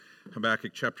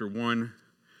Habakkuk chapter 1,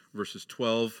 verses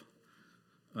 12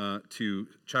 to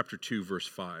chapter 2, verse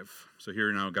 5. So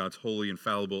hear now God's holy,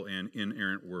 infallible, and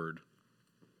inerrant word.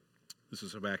 This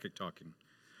is Habakkuk talking.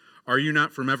 Are you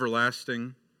not from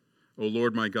everlasting, O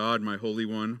Lord my God, my Holy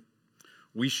One?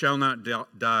 We shall not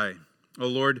die. O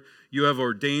Lord, you have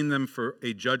ordained them for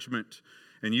a judgment,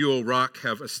 and you, O Rock,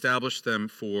 have established them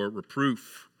for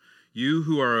reproof. You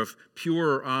who are of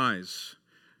purer eyes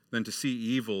than to see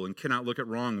evil and cannot look at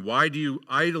wrong, why do you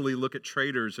idly look at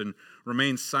traitors and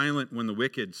remain silent when the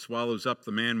wicked swallows up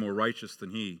the man more righteous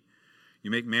than he?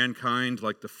 You make mankind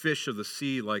like the fish of the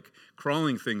sea, like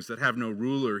crawling things that have no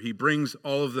ruler. He brings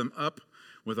all of them up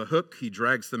with a hook. He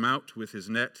drags them out with his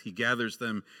net. He gathers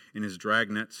them in his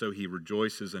dragnet, so he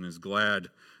rejoices and is glad.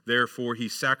 Therefore he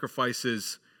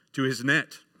sacrifices to his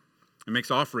net and makes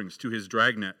offerings to his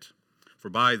dragnet. For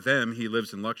by them he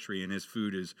lives in luxury, and his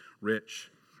food is rich.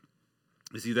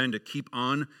 Is he then to keep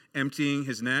on emptying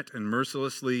his net and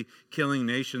mercilessly killing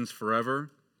nations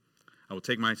forever? I will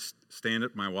take my stand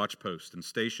at my watchpost and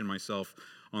station myself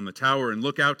on the tower and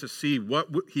look out to see what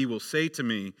he will say to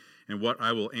me and what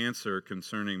I will answer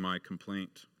concerning my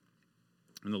complaint.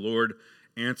 And the Lord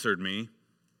answered me,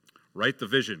 write the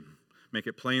vision, make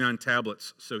it plain on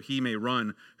tablets, so he may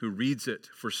run who reads it.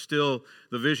 For still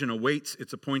the vision awaits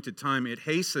its appointed time. It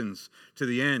hastens to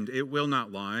the end. It will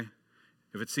not lie.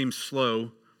 If it seems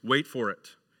slow, wait for it.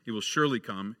 It will surely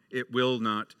come. It will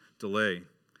not delay.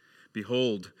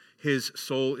 Behold, his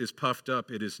soul is puffed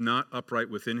up. It is not upright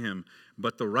within him,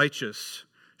 but the righteous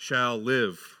shall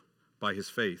live by his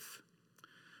faith.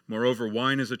 Moreover,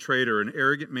 wine is a traitor, an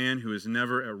arrogant man who is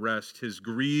never at rest. His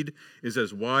greed is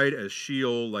as wide as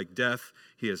Sheol, like death.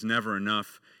 He has never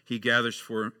enough. He gathers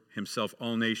for himself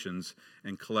all nations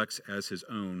and collects as his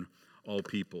own all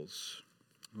peoples.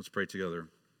 Let's pray together.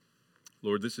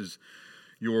 Lord, this is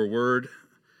your word.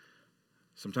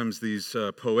 Sometimes these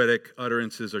poetic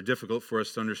utterances are difficult for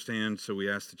us to understand, so we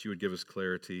ask that you would give us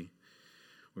clarity.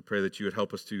 We pray that you would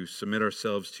help us to submit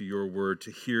ourselves to your word,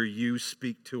 to hear you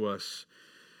speak to us,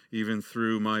 even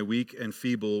through my weak and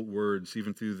feeble words,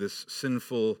 even through this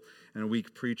sinful and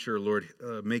weak preacher. Lord,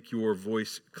 make your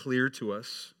voice clear to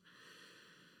us.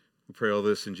 We pray all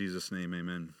this in Jesus' name,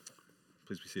 amen.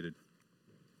 Please be seated.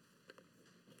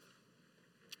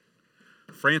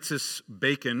 Francis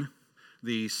Bacon,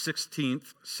 the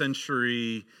 16th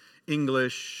century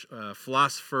English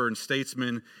philosopher and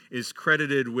statesman, is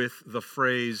credited with the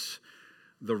phrase,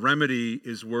 "The remedy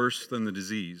is worse than the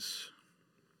disease."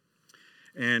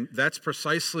 And that's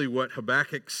precisely what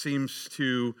Habakkuk seems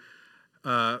to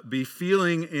be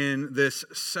feeling in this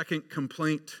second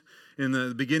complaint in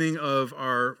the beginning of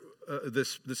our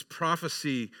this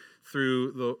prophecy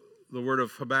through the word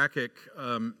of Habakkuk.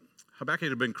 Habakkuk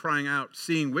had been crying out,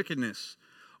 seeing wickedness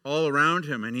all around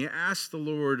him, and he asked the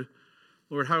Lord,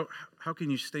 how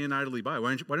can you stand idly by?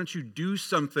 Why don't you do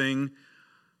something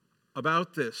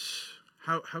about this?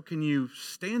 How can you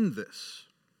stand this?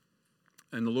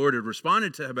 And the Lord had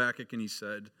responded to Habakkuk, and he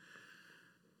said,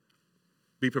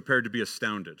 be prepared to be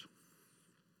astounded.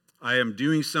 I am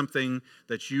doing something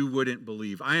that you wouldn't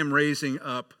believe. I am raising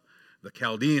up the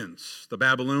Chaldeans, the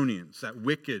Babylonians, that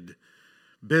wicked,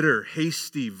 bitter,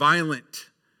 hasty,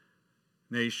 violent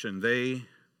nation. They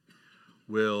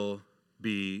will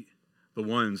be the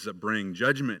ones that bring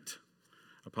judgment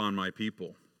upon my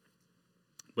people.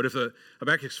 But if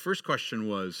Habakkuk's first question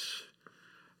was,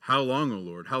 how long, O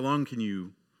Lord? How long can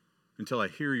you, until I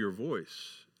hear your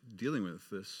voice, dealing with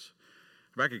this?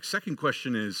 Habakkuk's second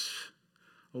question is,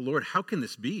 O Lord, how can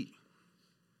this be?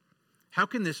 How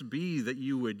can this be that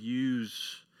you would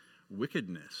use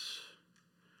wickedness,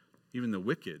 even the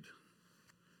wicked,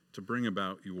 to bring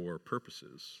about your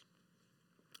purposes?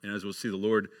 And as we'll see, the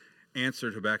Lord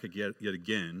answered Habakkuk yet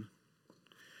again.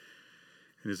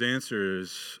 And his answer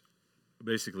is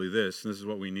basically this, and this is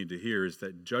what we need to hear, is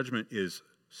that judgment is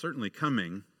certainly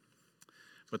coming,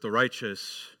 but the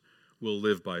righteous will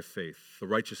live by faith. The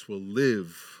righteous will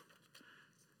live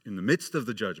in the midst of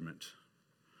the judgment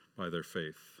by their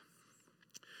faith.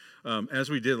 As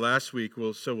we did last week,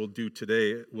 we'll do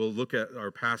today. We'll look at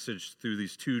our passage through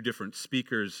these two different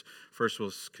speakers. First,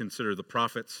 we'll consider the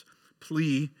prophet's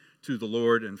plea to the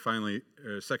Lord, and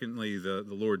secondly, the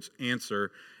Lord's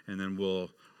answer, and then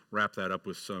we'll wrap that up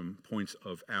with some points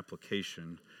of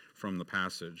application from the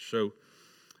passage. So,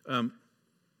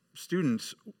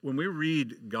 students, when we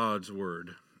read God's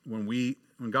word, when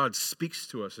God speaks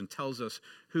to us and tells us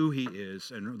who he is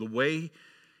and the way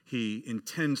he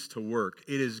intends to work,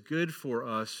 it is good for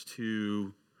us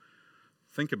to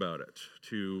think about it,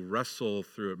 to wrestle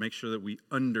through it, make sure that we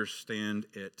understand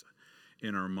it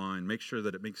in our mind. Make sure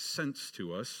that it makes sense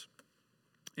to us.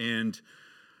 And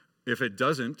if it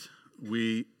doesn't,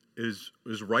 it is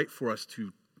right for us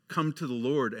to come to the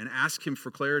Lord and ask him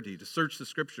for clarity, to search the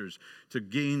scriptures, to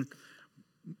gain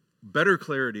better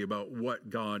clarity about what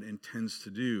God intends to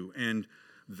do. And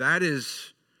that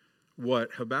is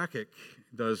what Habakkuk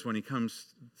does when he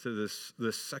comes to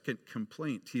this second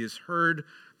complaint. He has heard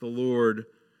the Lord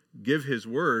give his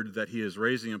word that he is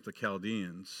raising up the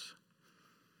Chaldeans,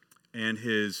 and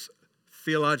his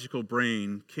theological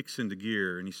brain kicks into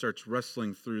gear, and he starts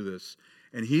wrestling through this.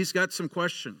 And he's got some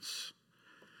questions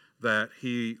that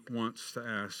he wants to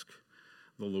ask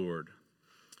the Lord.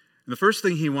 And the first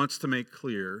thing he wants to make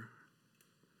clear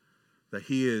that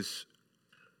he is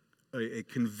a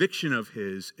conviction of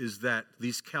his is that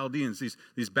these Chaldeans,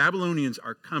 these Babylonians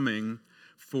are coming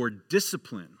for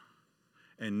discipline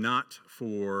and not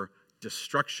for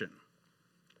destruction.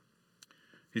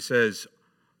 He says,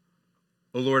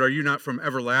 O Lord, are you not from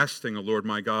everlasting, O Lord,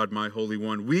 my God, my Holy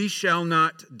One? We shall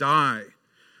not die.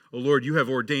 O Lord, you have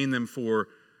ordained them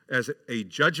as a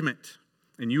judgment,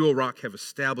 and you, O rock, have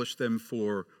established them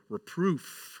for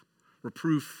reproof.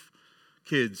 Reproof,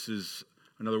 kids, is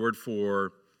another word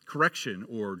for correction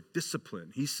or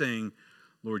discipline. He's saying,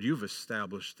 Lord, you've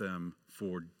established them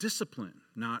for discipline,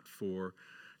 not for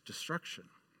destruction.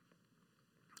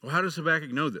 Well, how does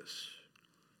Habakkuk know this?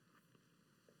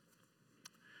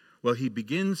 Well, he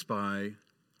begins by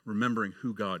remembering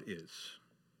who God is.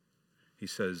 He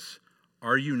says,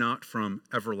 are you not from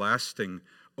everlasting,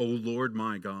 O Lord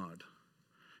my God?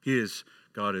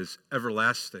 God is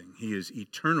everlasting. He is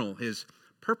eternal. His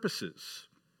purposes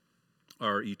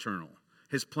are eternal.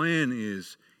 His plan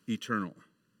is eternal.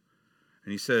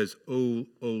 And he says, O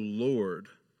Lord.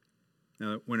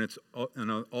 Now, when it's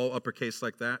all uppercase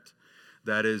like that,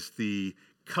 that is the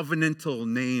covenantal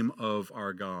name of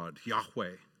our God,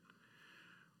 Yahweh,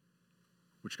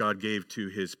 which God gave to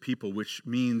his people, which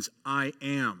means I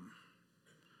am.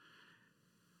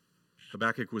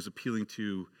 Habakkuk was appealing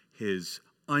to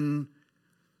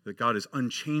that God is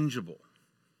unchangeable.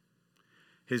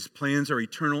 His plans are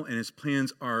eternal, and his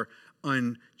plans are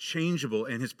unchangeable,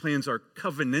 and his plans are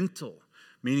covenantal,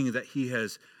 meaning that he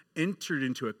has entered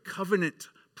into a covenant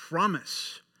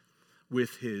promise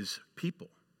with his people.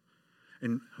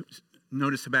 And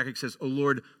notice Habakkuk says, O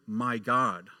Lord, my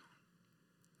God.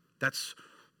 That's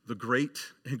the great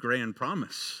and grand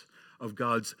promise of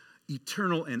God's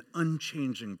eternal and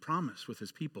unchanging promise with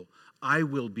his people. I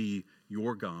will be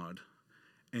your God,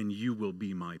 and you will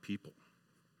be my people.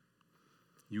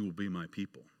 You will be my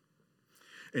people.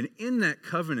 And in that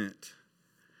covenant,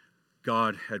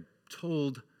 God had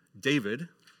told David,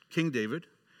 King David,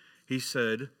 he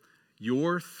said,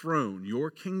 your throne, your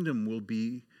kingdom will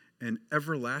be an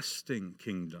everlasting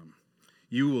kingdom.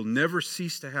 You will never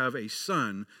cease to have a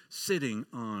son sitting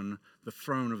on the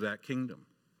throne of that kingdom.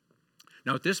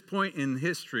 Now, at this point in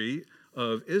history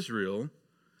of Israel,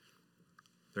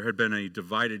 there had been a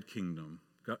divided kingdom.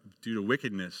 Due to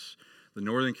wickedness, the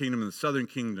northern kingdom and the southern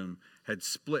kingdom had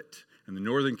split, and the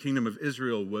northern kingdom of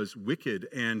Israel was wicked,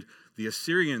 and the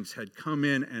Assyrians had come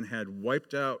in and had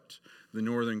wiped out the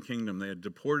northern kingdom. They had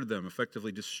deported them,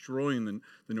 effectively destroying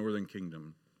the northern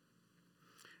kingdom.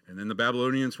 And then the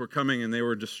Babylonians were coming and they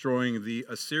were destroying the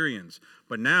Assyrians.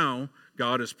 But now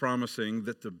God is promising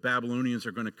that the Babylonians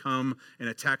are going to come and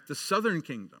attack the southern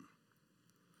kingdom.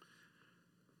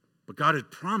 But God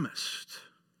had promised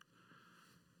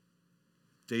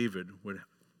David would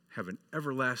have an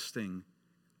everlasting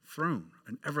throne,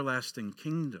 an everlasting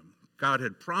kingdom. God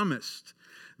had promised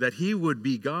that he would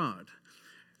be God.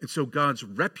 And so God's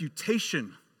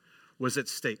reputation was at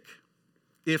stake.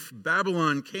 If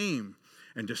Babylon came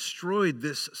and destroyed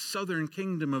this southern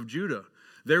kingdom of Judah,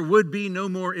 there would be no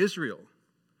more Israel,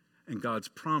 and God's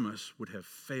promise would have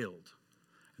failed.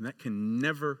 And that can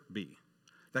never be.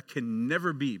 That can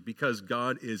never be, because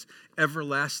God is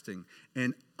everlasting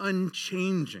and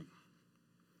unchanging.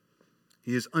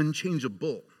 He is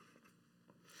unchangeable.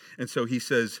 And so he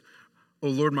says, O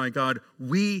Lord my God,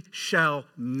 we shall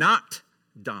not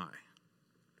die.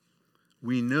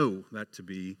 We know that to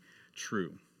be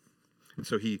true. And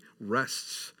so he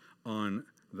rests on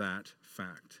that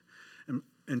fact.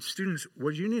 And students,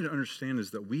 what you need to understand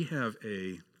is that we have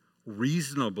a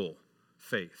reasonable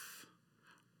faith.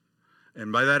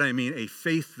 And by that I mean a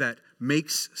faith that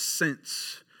makes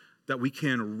sense, that we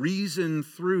can reason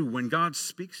through when God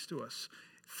speaks to us.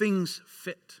 Things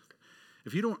fit.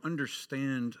 If you don't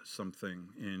understand something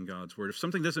in God's word, if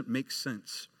something doesn't make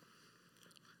sense,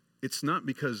 it's not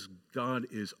because God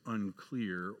is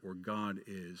unclear or God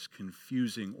is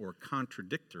confusing or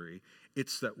contradictory.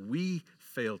 It's that we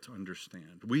fail to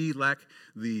understand. We lack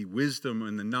the wisdom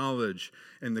and the knowledge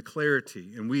and the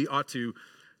clarity, and we ought to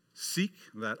seek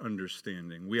that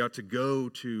understanding. We ought to go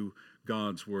to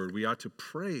God's word. We ought to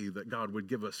pray that God would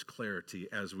give us clarity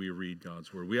as we read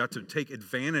God's word. We ought to take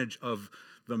advantage of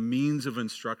the means of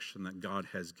instruction that God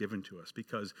has given to us,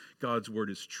 because God's word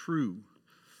is true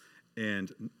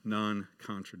and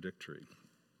non-contradictory.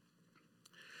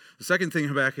 The second thing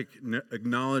Habakkuk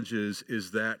acknowledges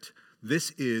is that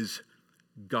this is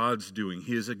God's doing.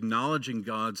 He is acknowledging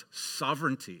God's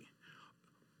sovereignty,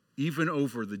 even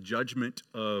over the judgment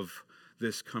of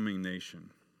this coming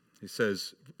nation. He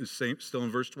says, still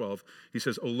in verse 12, he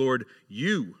says, "O Lord,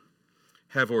 you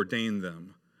have ordained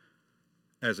them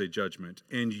as a judgment,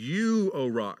 and you, O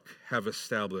rock, have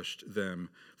established them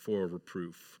for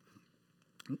reproof."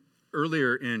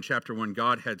 Earlier in chapter 1,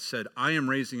 God had said, "I am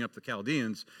raising up the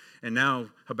Chaldeans," and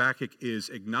now Habakkuk is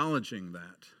acknowledging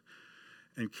that.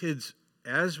 And kids,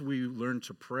 as we learn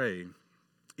to pray,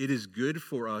 it is good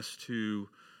for us to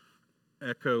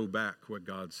echo back what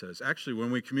God says. Actually, when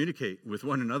we communicate with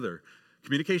one another,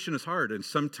 communication is hard, and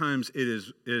sometimes it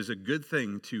is a good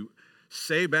thing to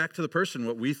say back to the person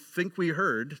what we think we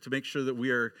heard to make sure that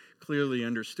we are clearly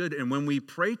understood. And when we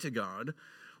pray to God,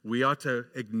 we ought to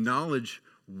acknowledge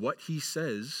what he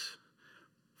says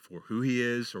for who he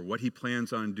is or what he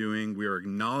plans on doing. We are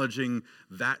acknowledging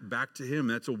that back to him.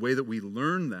 That's a way that we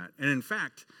learn that. And in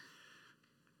fact,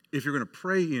 if you're going to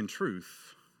pray in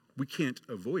truth, we can't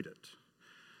avoid it,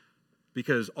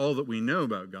 because all that we know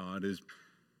about God is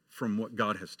from what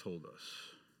God has told us.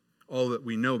 All that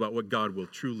we know about what God will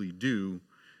truly do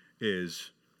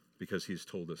is because he's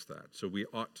told us that. So we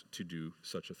ought to do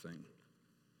such a thing.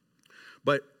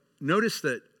 But notice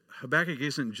that Habakkuk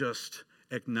isn't just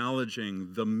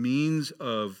acknowledging the means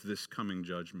of this coming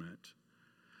judgment,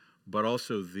 but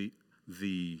also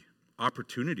the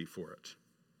opportunity for it.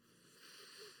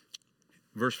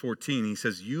 Verse 14, he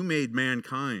says, "You made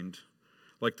mankind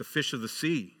like the fish of the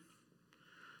sea,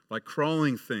 like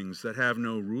crawling things that have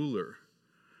no ruler."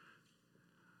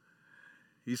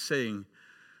 He's saying,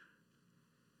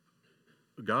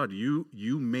 God,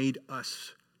 you made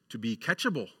us to be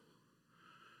catchable.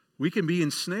 We can be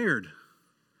ensnared.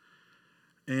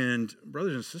 And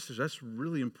brothers and sisters, that's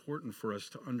really important for us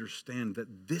to understand,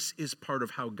 that this is part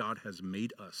of how God has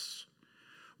made us.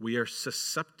 We are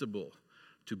susceptible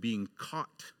to being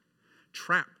caught,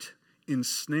 trapped,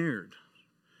 ensnared.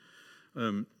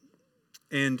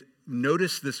 And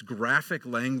notice this graphic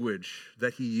language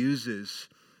that he uses,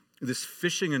 this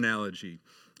fishing analogy,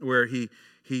 where he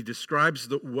describes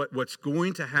what's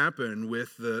going to happen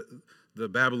with the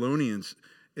Babylonians,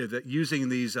 that using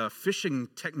these fishing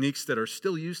techniques that are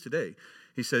still used today.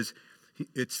 He says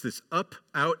it's this up,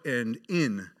 out, and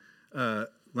in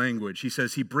language. He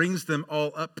says he brings them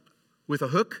all up with a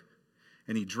hook,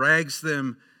 and he drags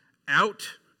them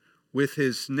out with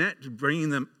his net,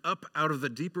 bringing them up out of the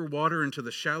deeper water into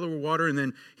the shallower water, and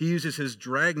then he uses his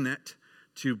drag net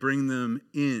to bring them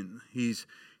in. He's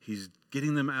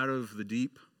getting them out of the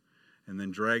deep and then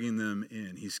dragging them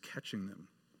in. He's catching them.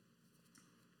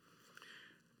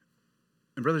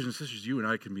 And brothers and sisters, you and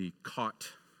I can be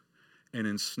caught and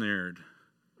ensnared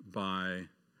by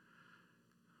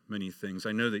many things.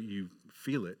 I know that you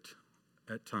feel it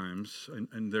at times,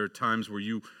 and there are times where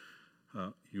you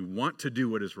want to do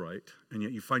what is right, and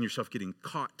yet you find yourself getting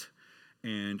caught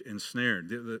and ensnared.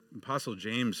 The Apostle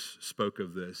James spoke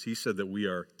of this. He said that we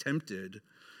are tempted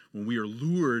when we are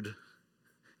lured.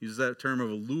 He uses that term of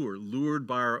a lure, lured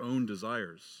by our own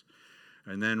desires.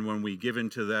 And then when we give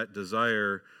into that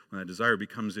desire, when that desire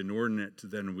becomes inordinate,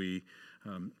 then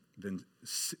then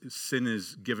sin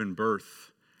is given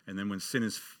birth. And then when sin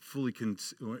is fully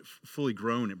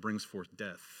grown, it brings forth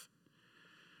death.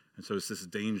 And so it's this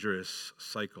dangerous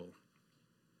cycle.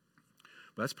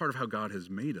 But that's part of how God has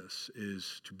made us,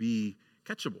 is to be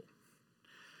catchable.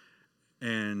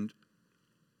 And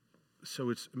so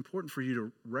it's important for you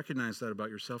to recognize that about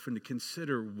yourself and to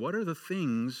consider, what are the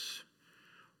things,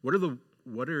 what is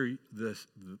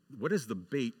the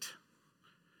bait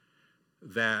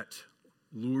that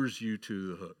lures you to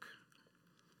the hook?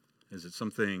 Is it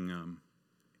something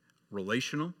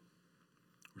relational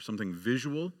or something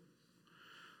visual?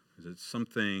 Is it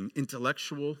something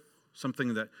intellectual,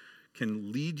 something that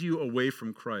can lead you away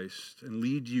from Christ and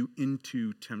lead you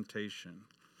into temptation?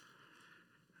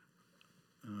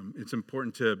 It's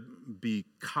important to be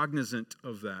cognizant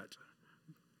of that.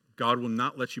 God will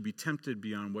not let you be tempted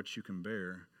beyond what you can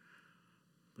bear,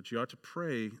 But you ought to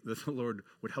pray that the Lord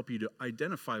would help you to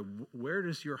identify where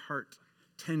does your heart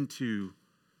tend to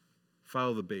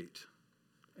follow the bait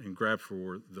and grab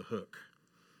for the hook.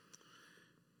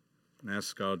 And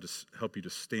ask God to help you to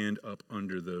stand up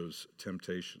under those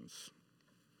temptations.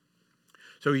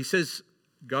 So he says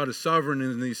God is sovereign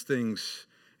in these things,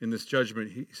 in this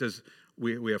judgment. He says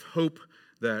we have hope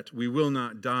that we will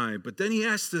not die. But then he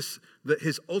asks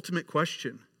his ultimate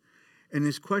question. And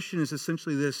his question is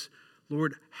essentially this: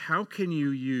 Lord, how can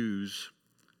you use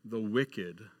the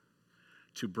wicked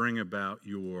to bring about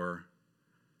your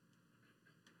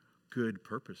good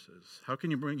purposes? How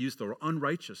can you use the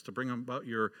unrighteous to bring about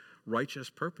your righteous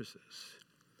purposes?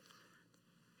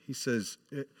 He says,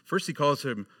 first he calls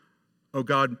him, "O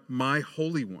God, my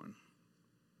Holy One,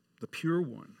 the pure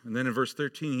one." And then in verse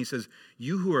 13 he says,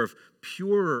 "You who are of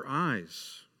purer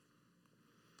eyes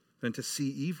than to see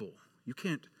evil." You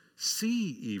can't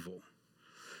see evil.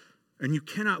 And you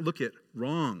cannot look at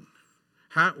wrong.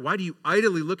 Why do you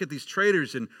idly look at these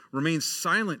traitors and remain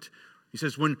silent? He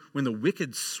says, when the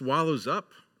wicked swallows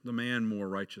up the man more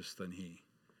righteous than he.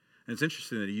 And it's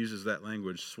interesting that he uses that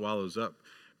language, swallows up,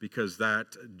 because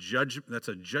that's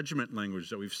a judgment language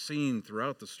that we've seen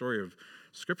throughout the story of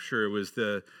Scripture. It was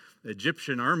the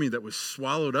Egyptian army that was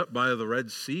swallowed up by the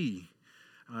Red Sea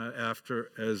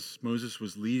as Moses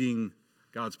was leading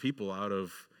God's people out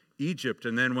of Egypt.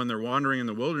 And then when they're wandering in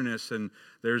the wilderness and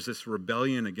there's this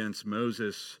rebellion against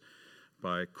Moses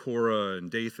by Korah and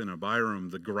Dathan and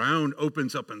Abiram, the ground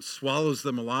opens up and swallows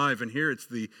them alive. And here it's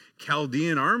the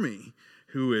Chaldean army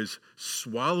who is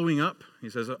swallowing up, he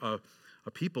says, a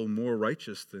people more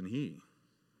righteous than he.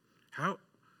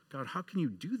 God, how can you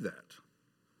do that?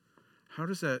 How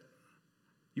does that,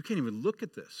 you can't even look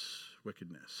at this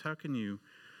wickedness. How can you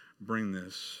bring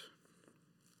this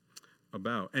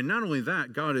about? And not only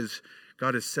that, God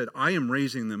has said, I am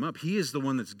raising them up. He is the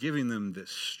one that's giving them this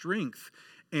strength,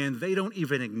 and they don't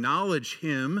even acknowledge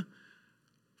him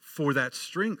for that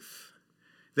strength.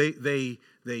 They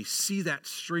see that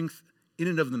strength in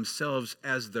and of themselves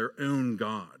as their own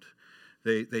God.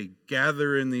 They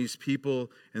gather in these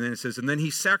people, and then it says, and then he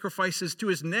sacrifices to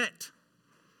his net,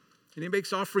 and he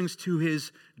makes offerings to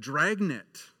his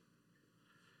dragnet.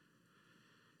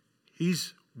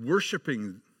 He's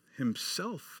worshiping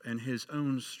himself and his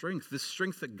own strength, this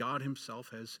strength that God himself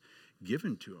has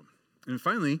given to him. And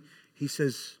finally, he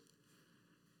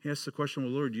asks the question,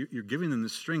 well, Lord, you're giving them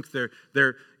this strength.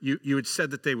 You had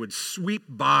said that they would sweep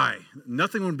by.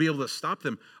 Nothing would be able to stop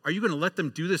them. Are you going to let them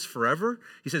do this forever?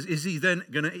 He says, is he then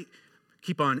going to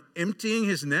keep on emptying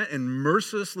his net and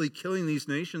mercilessly killing these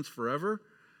nations forever?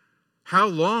 How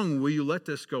long will you let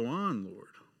this go on,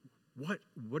 Lord?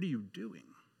 What are you doing?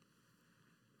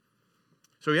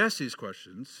 So he asks these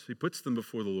questions. He puts them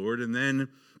before the Lord. And then,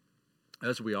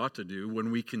 as we ought to do,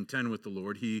 when we contend with the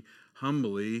Lord, he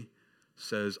humbly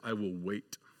says, I will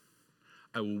wait.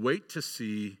 I will wait to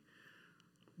see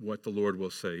what the Lord will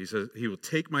say. He says, I will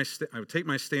take my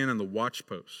stand on the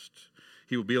watchpost.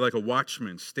 He will be like a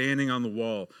watchman standing on the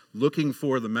wall, looking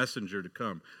for the messenger to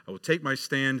come. I will take my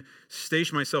stand,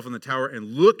 station myself in the tower,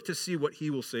 and look to see what he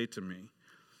will say to me.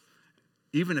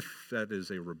 Even if that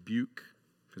is a rebuke,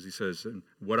 because he says,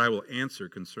 what I will answer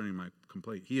concerning my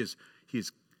complaint. He is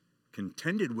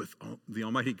contended with the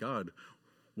Almighty God.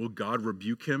 Will God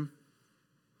rebuke him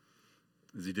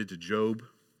as he did to Job?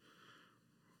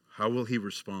 How will he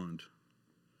respond?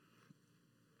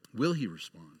 Will he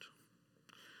respond?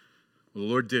 Well, the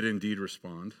Lord did indeed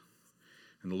respond.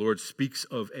 And the Lord speaks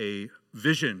of a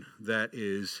vision that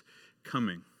is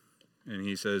coming. And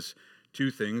he says two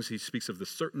things. He speaks of the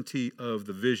certainty of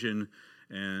the vision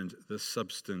and the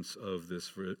substance of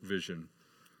this vision.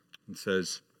 It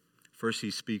says, first he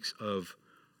speaks of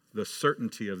the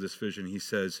certainty of this vision. He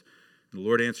says, the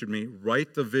Lord answered me,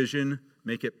 write the vision,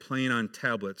 make it plain on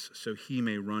tablets, so he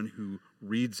may run who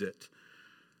reads it.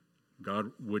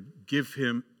 God would give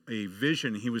him a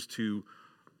vision. He was to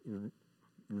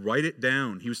write it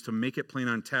down. He was to make it plain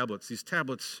on tablets. These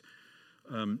tablets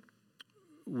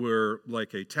were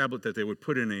like a tablet that they would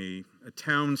put in a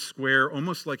town square,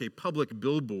 almost like a public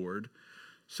billboard,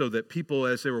 so that people,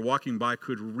 as they were walking by,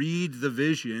 could read the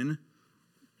vision.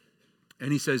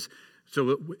 And he says,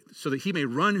 so that he may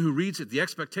run who reads it. The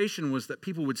expectation was that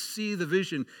people would see the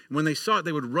vision. And when they saw it,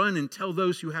 they would run and tell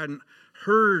those who hadn't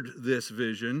heard this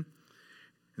vision.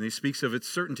 And he speaks of its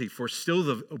certainty, for still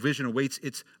the vision awaits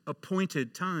its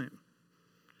appointed time.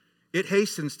 It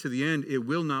hastens to the end, it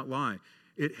will not lie.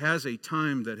 It has a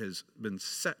time that has been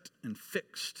set and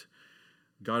fixed.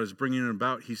 God is bringing it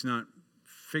about. He's not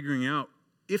figuring out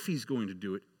if he's going to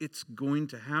do it. It's going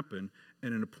to happen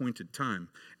at an appointed time.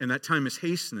 And that time is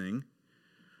hastening.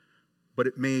 but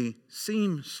it may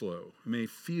seem slow. It may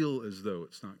feel as though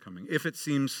it's not coming. If it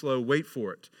seems slow, wait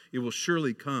for it. It will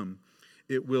surely come.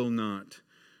 It will not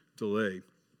delay.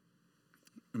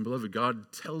 And beloved,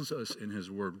 God tells us in his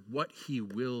word what he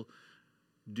will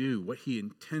do, what he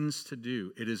intends to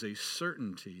do. It is a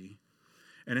certainty,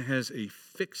 and it has a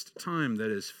fixed time that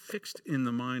is fixed in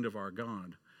the mind of our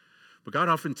God. But God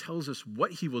often tells us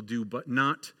what he will do, but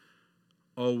not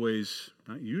always,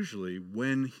 not usually,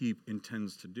 when he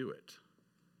intends to do it.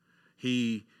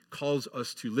 He calls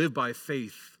us to live by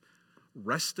faith,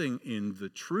 resting in the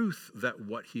truth that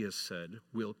what he has said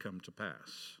will come to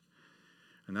pass.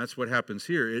 And that's what happens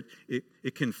here.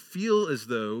 It can feel as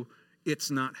though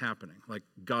it's not happening, like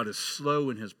God is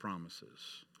slow in his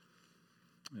promises.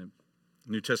 And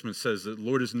the New Testament says that the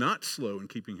Lord is not slow in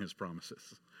keeping his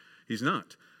promises. He's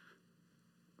not.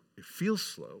 It feels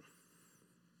slow,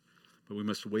 but we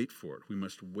must wait for it. We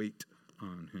must wait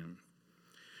on him.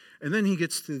 And then he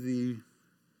gets to the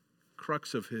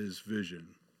crux of his vision.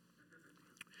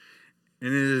 And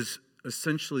it is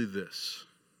essentially this.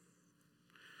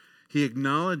 He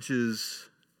acknowledges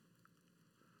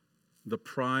the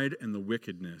pride and the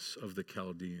wickedness of the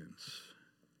Chaldeans.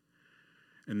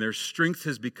 And their strength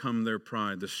has become their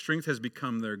pride. The strength has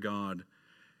become their God.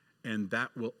 And that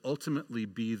will ultimately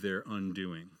be their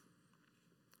undoing.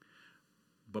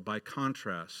 But by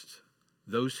contrast,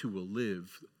 those who will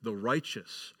live, the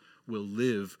righteous, will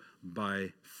live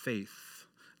by faith.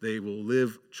 They will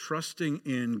live trusting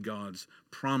in God's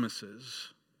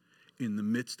promises in the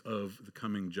midst of the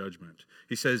coming judgment.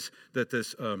 He says that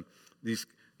these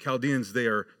Chaldeans,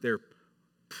 they're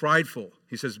prideful.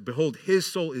 He says, behold, his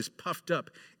soul is puffed up.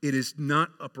 It is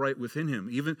not upright within him.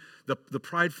 Even the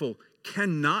prideful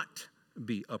cannot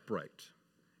be upright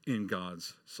in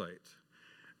God's sight.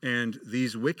 And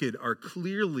these wicked are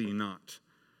clearly not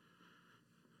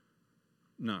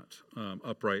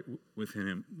upright within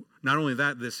him. Not only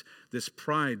that, this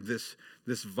pride, this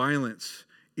violence,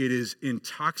 it is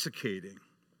intoxicating.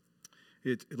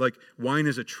 It, like wine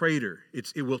is a traitor.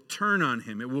 It will turn on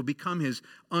him. It will become his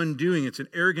undoing. It's an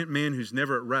arrogant man who's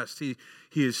never at rest. He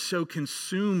is so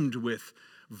consumed with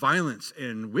violence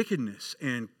and wickedness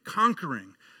and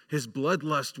conquering. His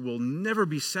bloodlust will never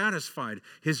be satisfied.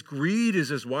 His greed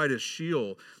is as wide as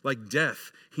Sheol. Like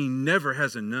death, he never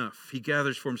has enough. He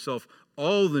gathers for himself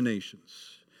all the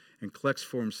nations and collects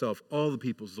for himself all the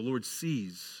peoples. The Lord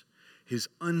sees his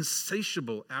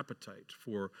unsatiable appetite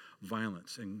for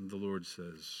violence. And the Lord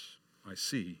says, I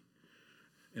see,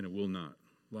 and it will not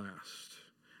last.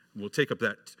 And we'll take up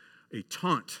a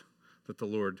taunt that the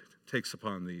Lord takes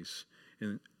upon these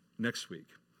next week.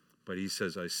 But he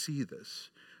says, I see this.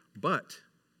 But,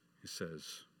 he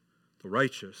says, the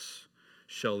righteous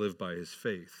shall live by his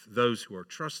faith. Those who are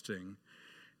trusting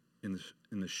in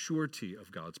the surety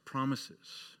of God's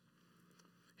promises,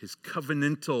 his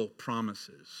covenantal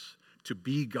promises to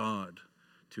be God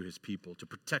to his people, to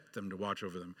protect them, to watch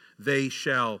over them. They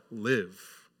shall live.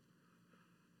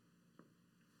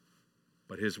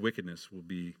 But his wickedness will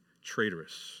be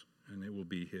traitorous, and it will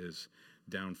be his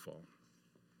downfall.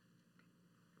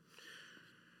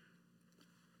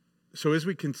 So as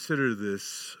we consider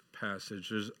this passage,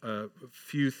 there's a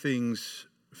few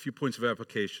points of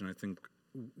application I think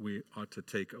we ought to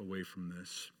take away from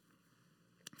this.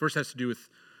 First has to do with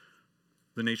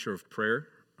the nature of prayer.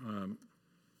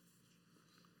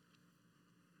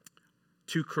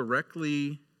 To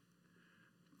correctly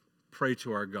pray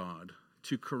to our God,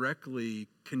 to correctly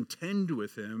contend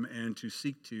with him, and to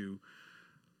seek to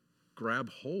grab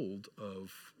hold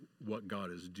of what God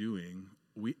is doing,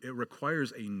 it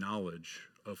requires a knowledge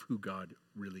of who God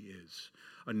really is,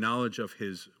 a knowledge of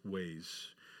his ways.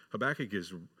 Habakkuk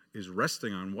is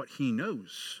resting on what he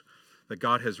knows that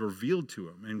God has revealed to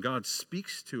him, and God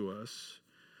speaks to us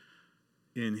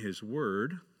in his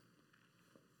word,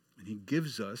 and he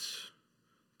gives us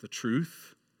the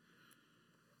truth.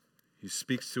 He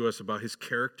speaks to us about his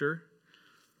character,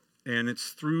 and it's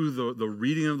through the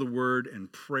reading of the word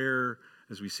and prayer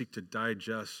as we seek to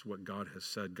digest what God has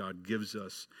said. God gives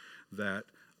us that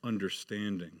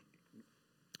understanding.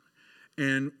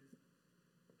 And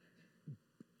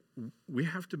we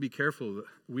have to be careful.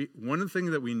 One of the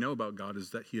things that we know about God is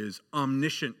that he is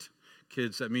omniscient.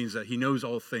 Kids, that means that he knows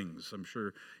all things. I'm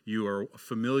sure you are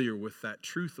familiar with that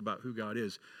truth about who God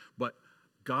is. But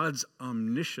God's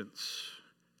omniscience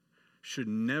should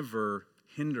never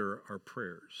hinder our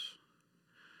prayers.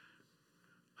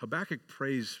 Habakkuk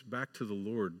prays back to the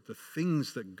Lord the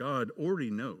things that God already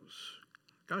knows.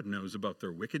 God knows about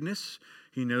their wickedness.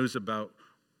 He knows about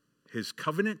his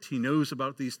covenant. He knows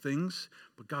about these things.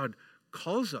 But God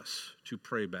calls us to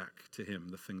pray back to him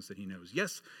the things that he knows.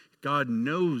 Yes, God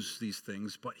knows these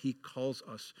things, but he calls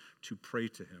us to pray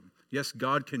to him. Yes,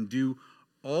 God can do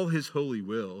all his holy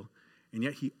will, and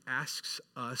yet he asks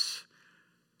us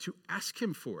to ask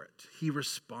him for it. He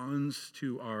responds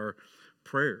to our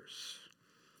prayers.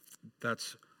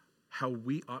 That's how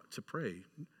we ought to pray.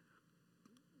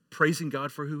 Praising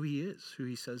God for who he is, who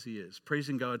he says he is.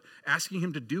 Praising God, asking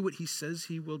him to do what he says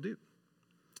he will do.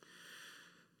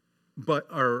 But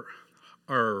our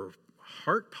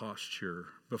heart posture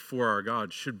before our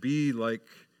God should be like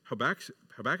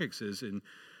Habakkuk's is in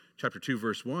chapter 2,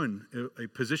 verse 1, a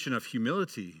position of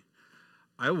humility.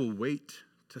 I will wait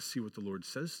to see what the Lord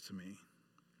says to me.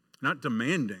 Not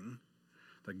demanding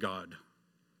that God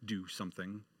do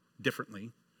something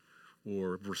differently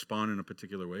or respond in a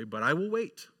particular way, but I will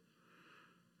wait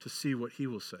to see what he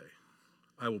will say.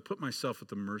 I will put myself at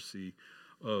the mercy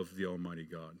of the Almighty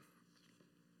God.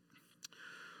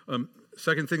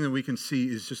 Second thing that we can see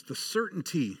is just the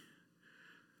certainty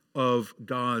of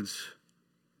God's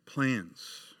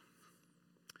plans.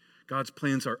 God's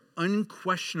plans are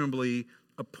unquestionably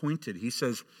appointed. He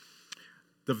says,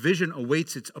 the vision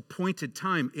awaits its appointed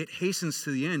time. It hastens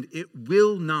to the end. It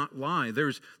will not lie.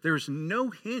 There's no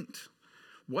hint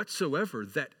whatsoever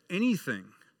that anything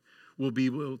will be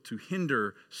able to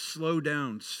hinder, slow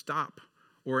down, stop,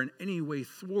 or in any way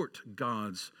thwart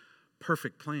God's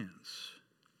perfect plans.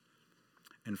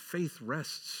 And faith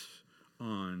rests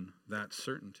on that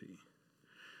certainty.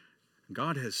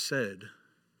 God has said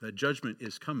that judgment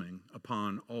is coming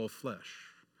upon all flesh.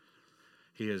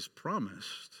 He has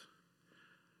promised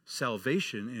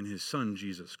salvation in his Son,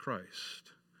 Jesus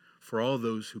Christ, for all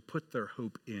those who put their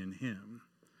hope in him.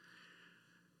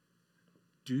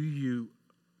 Do you,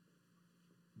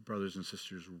 brothers and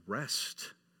sisters,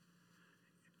 rest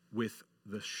with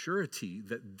the surety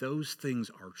that those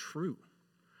things are true?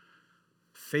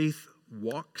 Faith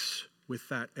walks with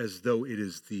that as though it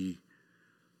is the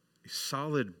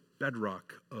solid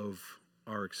bedrock of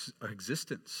our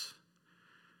existence.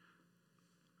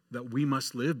 That we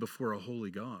must live before a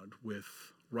holy God with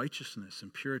righteousness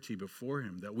and purity before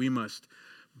him. That we must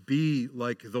be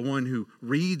like the one who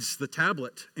reads the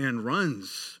tablet and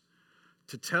runs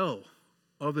to tell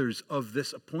others of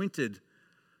this appointed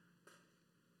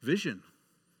vision.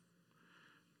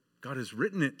 God has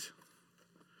written it,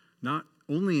 not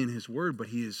only in his word, but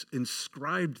he has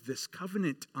inscribed this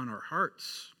covenant on our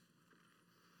hearts.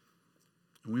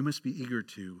 And we must be eager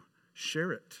to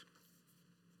share it.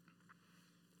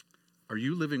 Are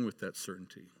you living with that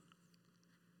certainty?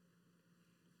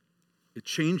 It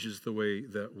changes the way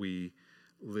that we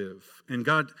live. And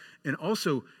God, and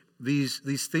also these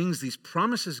things, these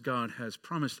promises God has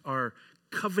promised are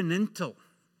covenantal.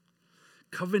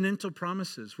 Covenantal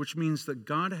promises, which means that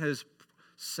God has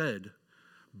said,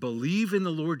 believe in the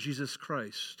Lord Jesus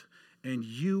Christ, and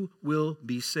you will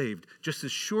be saved. Just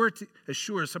as sure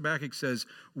as Habakkuk says,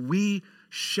 we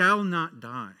shall not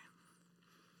die.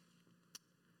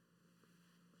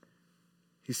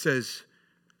 He says,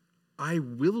 I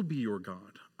will be your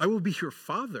God. I will be your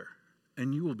father,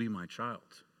 and you will be my child.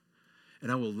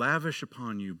 And I will lavish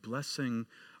upon you blessing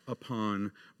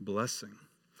upon blessing.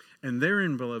 And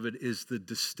therein, beloved, is the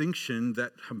distinction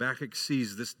that Habakkuk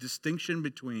sees, this distinction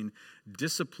between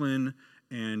discipline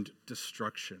and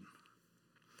destruction.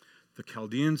 The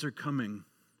Chaldeans are coming,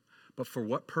 but for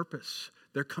what purpose?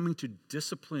 They're coming to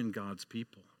discipline God's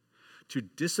people, to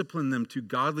discipline them to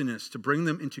godliness, to bring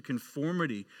them into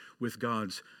conformity with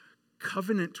God's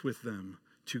covenant with them,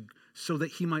 so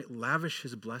that he might lavish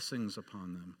his blessings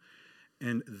upon them.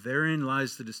 And therein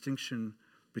lies the distinction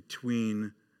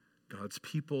between God's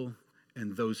people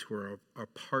and those who are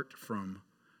apart from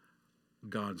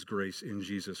God's grace in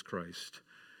Jesus Christ,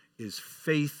 is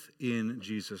faith in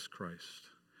Jesus Christ.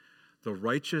 The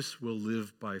righteous will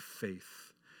live by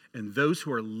faith. And those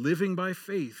who are living by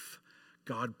faith,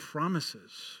 God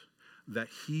promises that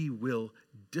he will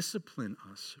discipline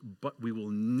us, but we will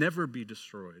never be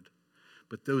destroyed.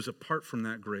 But those apart from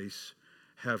that grace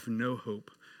have no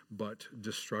hope but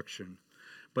destruction.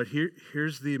 But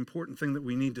here's the important thing that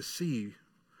we need to see,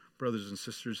 brothers and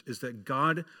sisters, is that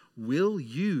God will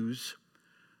use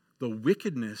the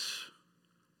wickedness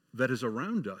that is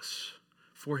around us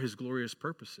for his glorious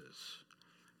purposes.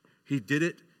 He did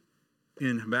it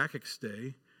in Habakkuk's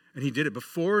day, and he did it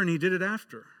before and he did it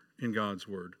after in God's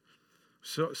word.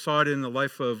 Saw it in the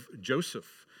life of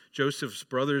Joseph. Joseph's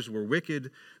brothers were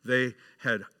wicked. They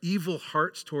had evil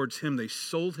hearts towards him. They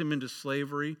sold him into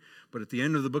slavery. But at the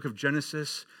end of the book of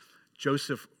Genesis,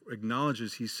 Joseph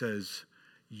acknowledges, he says,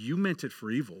 you meant it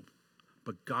for evil,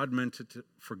 but God meant it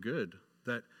for good,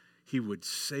 that he would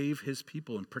save his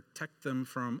people and protect them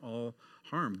from all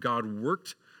harm. God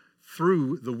worked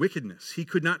through the wickedness. He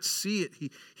could not see it.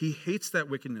 He hates that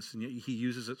wickedness, and yet he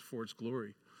uses it for its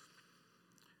glory.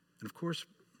 And of course,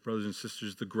 brothers and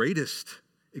sisters, the greatest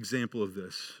example of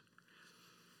this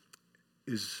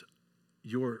is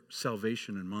your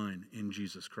salvation and mine in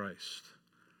Jesus Christ.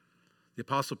 The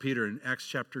Apostle Peter in Acts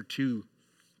chapter 2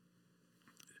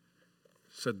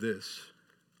 said this.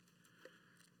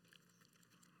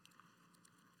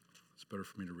 It's better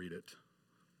for me to read it,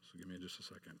 so give me just a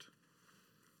second.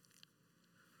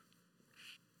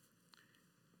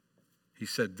 He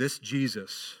said, "This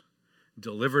Jesus,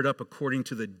 delivered up according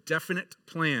to the definite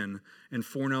plan and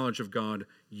foreknowledge of God,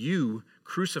 you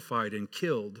crucified and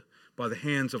killed by the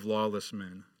hands of lawless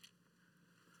men.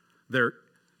 Their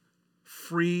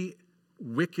free,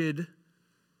 wicked,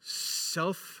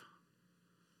 self-made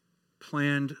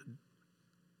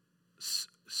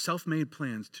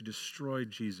plans to destroy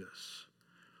Jesus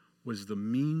was the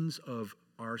means of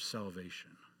our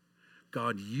salvation.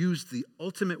 God used the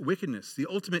ultimate wickedness, the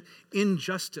ultimate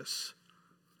injustice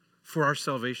for our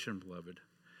salvation, beloved.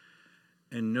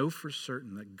 And know for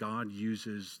certain that God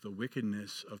uses the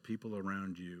wickedness of people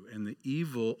around you and the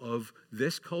evil of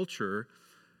this culture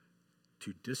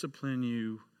to discipline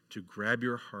you, to grab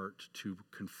your heart, to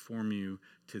conform you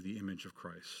to the image of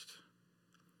Christ.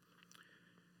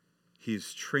 He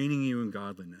is training you in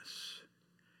godliness.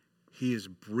 He is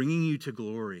bringing you to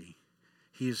glory.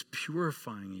 He is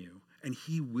purifying you, and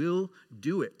he will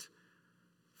do it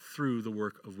through the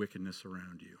work of wickedness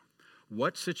around you.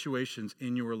 What situations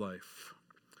in your life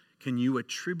can you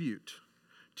attribute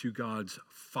to God's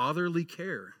fatherly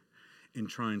care in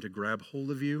trying to grab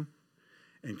hold of you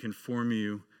and conform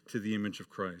you to the image of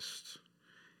Christ?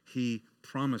 He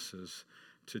promises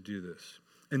to do this.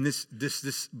 And this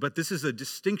is a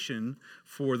distinction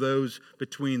for those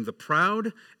between the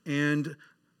proud and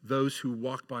those who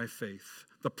walk by faith.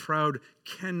 The proud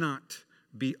cannot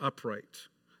be upright.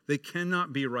 They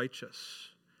cannot be righteous,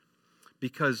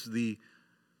 because the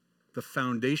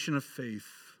foundation of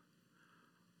faith,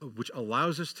 which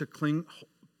allows us to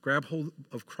grab hold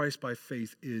of Christ by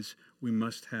faith, is we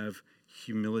must have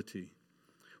humility.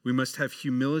 We must have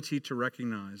humility to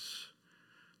recognize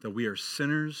that we are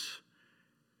sinners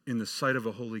in the sight of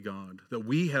a holy God, that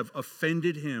we have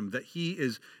offended him, that he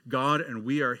is God and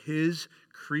we are his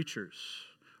creatures.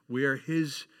 We are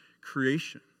his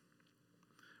creation.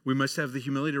 We must have the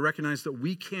humility to recognize that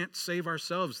we can't save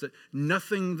ourselves, that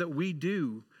nothing that we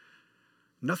do,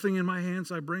 nothing in my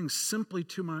hands I bring, simply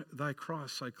to thy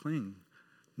cross I cling.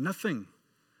 Nothing.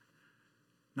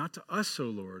 Not to us, O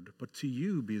Lord, but to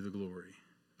you be the glory.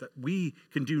 That we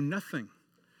can do nothing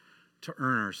to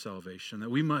earn our salvation,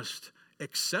 that we must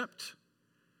accept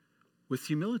with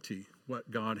humility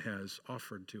what God has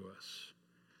offered to us.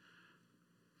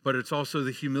 But it's also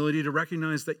the humility to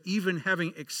recognize that even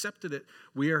having accepted it,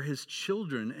 we are his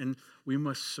children and we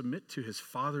must submit to his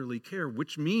fatherly care,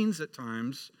 which means at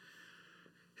times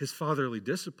his fatherly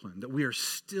discipline, that we are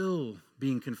still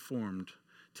being conformed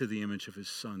to the image of his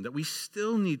son, that we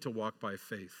still need to walk by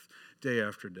faith day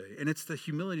after day. And it's the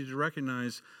humility to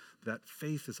recognize that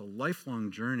faith is a lifelong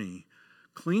journey.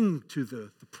 Cling to the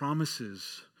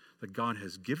promises that God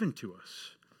has given to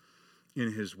us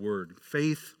in his word.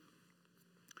 Faith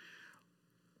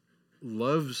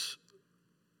loves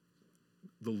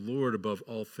the Lord above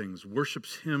all things,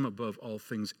 worships him above all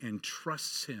things, and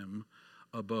trusts him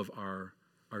above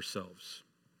ourselves.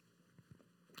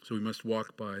 So we must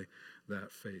walk by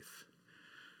that faith.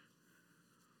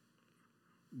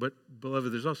 But,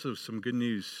 beloved, there's also some good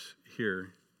news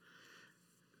here.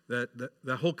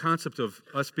 That whole concept of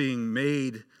us being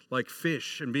made like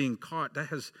fish and being caught, that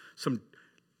has some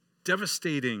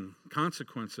devastating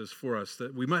consequences for us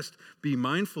that we must be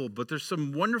mindful. But there's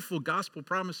some wonderful gospel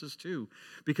promises too.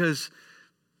 Because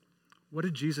what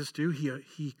did Jesus do?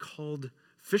 He called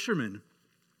fishermen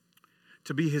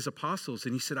to be his apostles.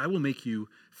 And he said, I will make you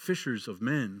fishers of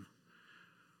men.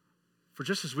 For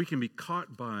just as we can be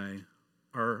caught by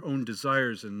our own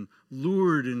desires and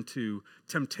lured into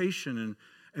temptation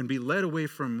and be led away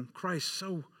from Christ,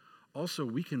 so also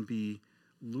we can be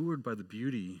lured by the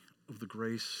beauty of the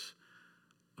grace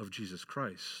of Jesus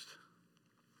Christ.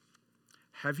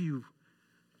 Have you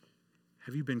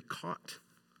been caught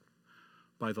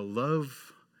by the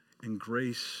love and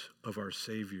grace of our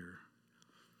Savior?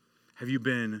 Have you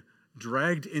been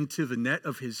dragged into the net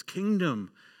of his kingdom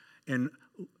and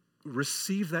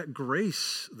receive that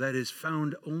grace that is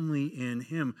found only in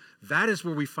him? That is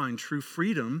where we find true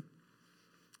freedom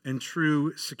and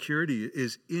true security,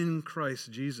 is in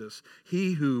Christ Jesus.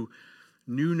 He who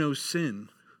knew no sin,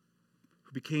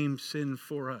 who became sin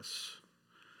for us,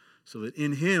 so that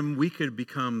in him we could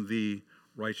become the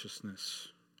righteousness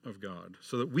of God,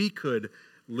 so that we could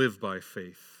live by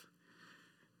faith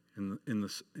in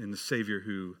the Savior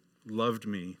who loved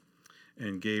me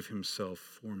and gave himself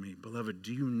for me. Beloved,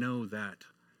 do you know that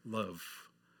love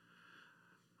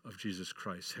of Jesus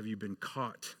Christ? Have you been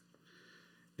caught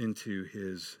into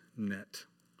his net?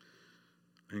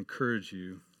 I encourage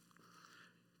you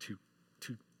to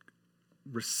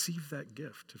receive that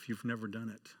gift if you've never done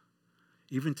it,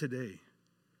 even today.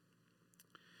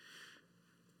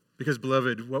 Because,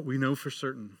 beloved, what we know for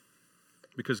certain,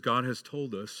 because God has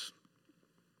told us,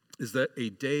 is that a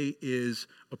day is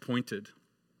appointed,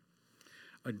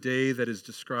 a day that is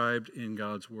described in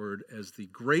God's word as the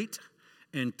great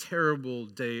and terrible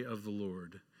day of the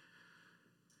Lord.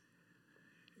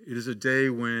 It is a day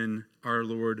when our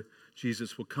Lord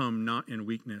Jesus will come not in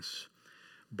weakness,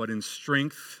 but in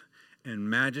strength and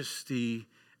majesty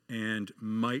and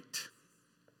might.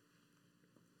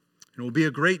 It will be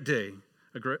a great day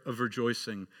of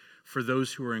rejoicing for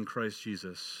those who are in Christ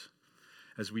Jesus,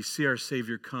 as we see our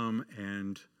Savior come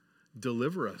and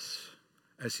deliver us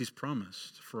as he's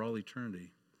promised for all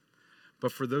eternity.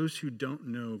 But for those who don't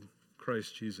know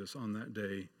Christ Jesus on that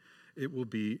day, it will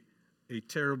be a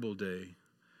terrible day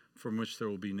from which there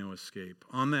will be no escape.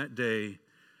 On that day,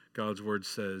 God's word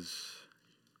says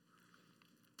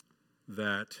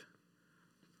that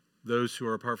those who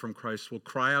are apart from Christ will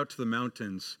cry out to the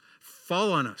mountains,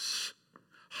 "Fall on us,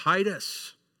 hide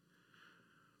us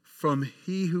from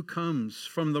he who comes,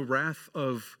 from the wrath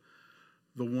of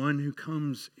the one who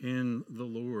comes in the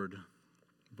Lord."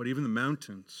 But even the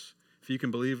mountains, if you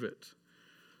can believe it,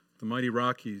 the mighty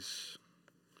Rockies,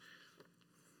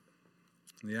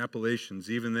 the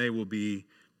Appalachians, even they will be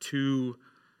too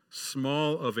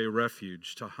small of a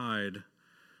refuge to hide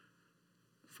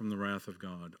from the wrath of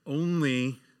God.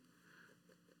 Only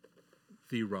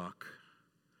the rock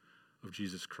of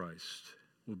Jesus Christ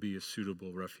will be a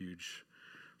suitable refuge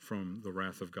from the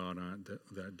wrath of God on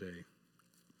that day.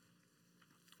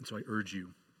 And so I urge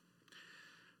you,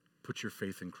 put your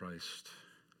faith in Christ.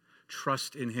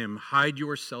 Trust in him. Hide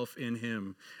yourself in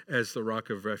him as the rock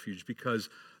of refuge, because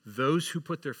those who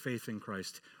put their faith in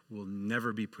Christ will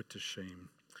never be put to shame.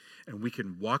 And we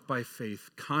can walk by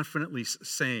faith, confidently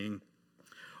saying,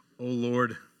 "O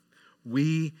Lord,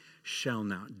 we shall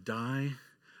not die,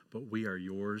 but we are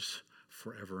yours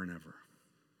forever and ever."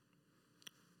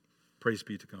 Praise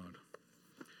be to God.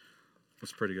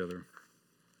 Let's pray together.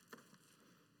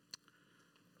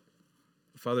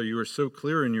 Father, you are so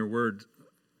clear in your word,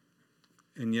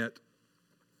 and yet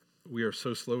we are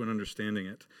so slow in understanding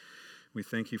it. We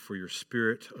thank you for your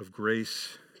Spirit of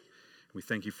grace. We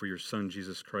thank you for your Son,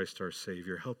 Jesus Christ, our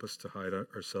Savior. Help us to hide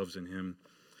ourselves in him,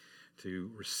 to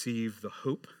receive the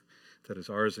hope that is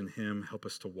ours in him. Help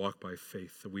us to walk by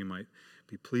faith, that we might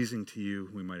be pleasing to you,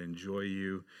 we might enjoy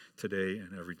you today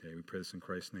and every day. We pray this in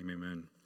Christ's name, amen.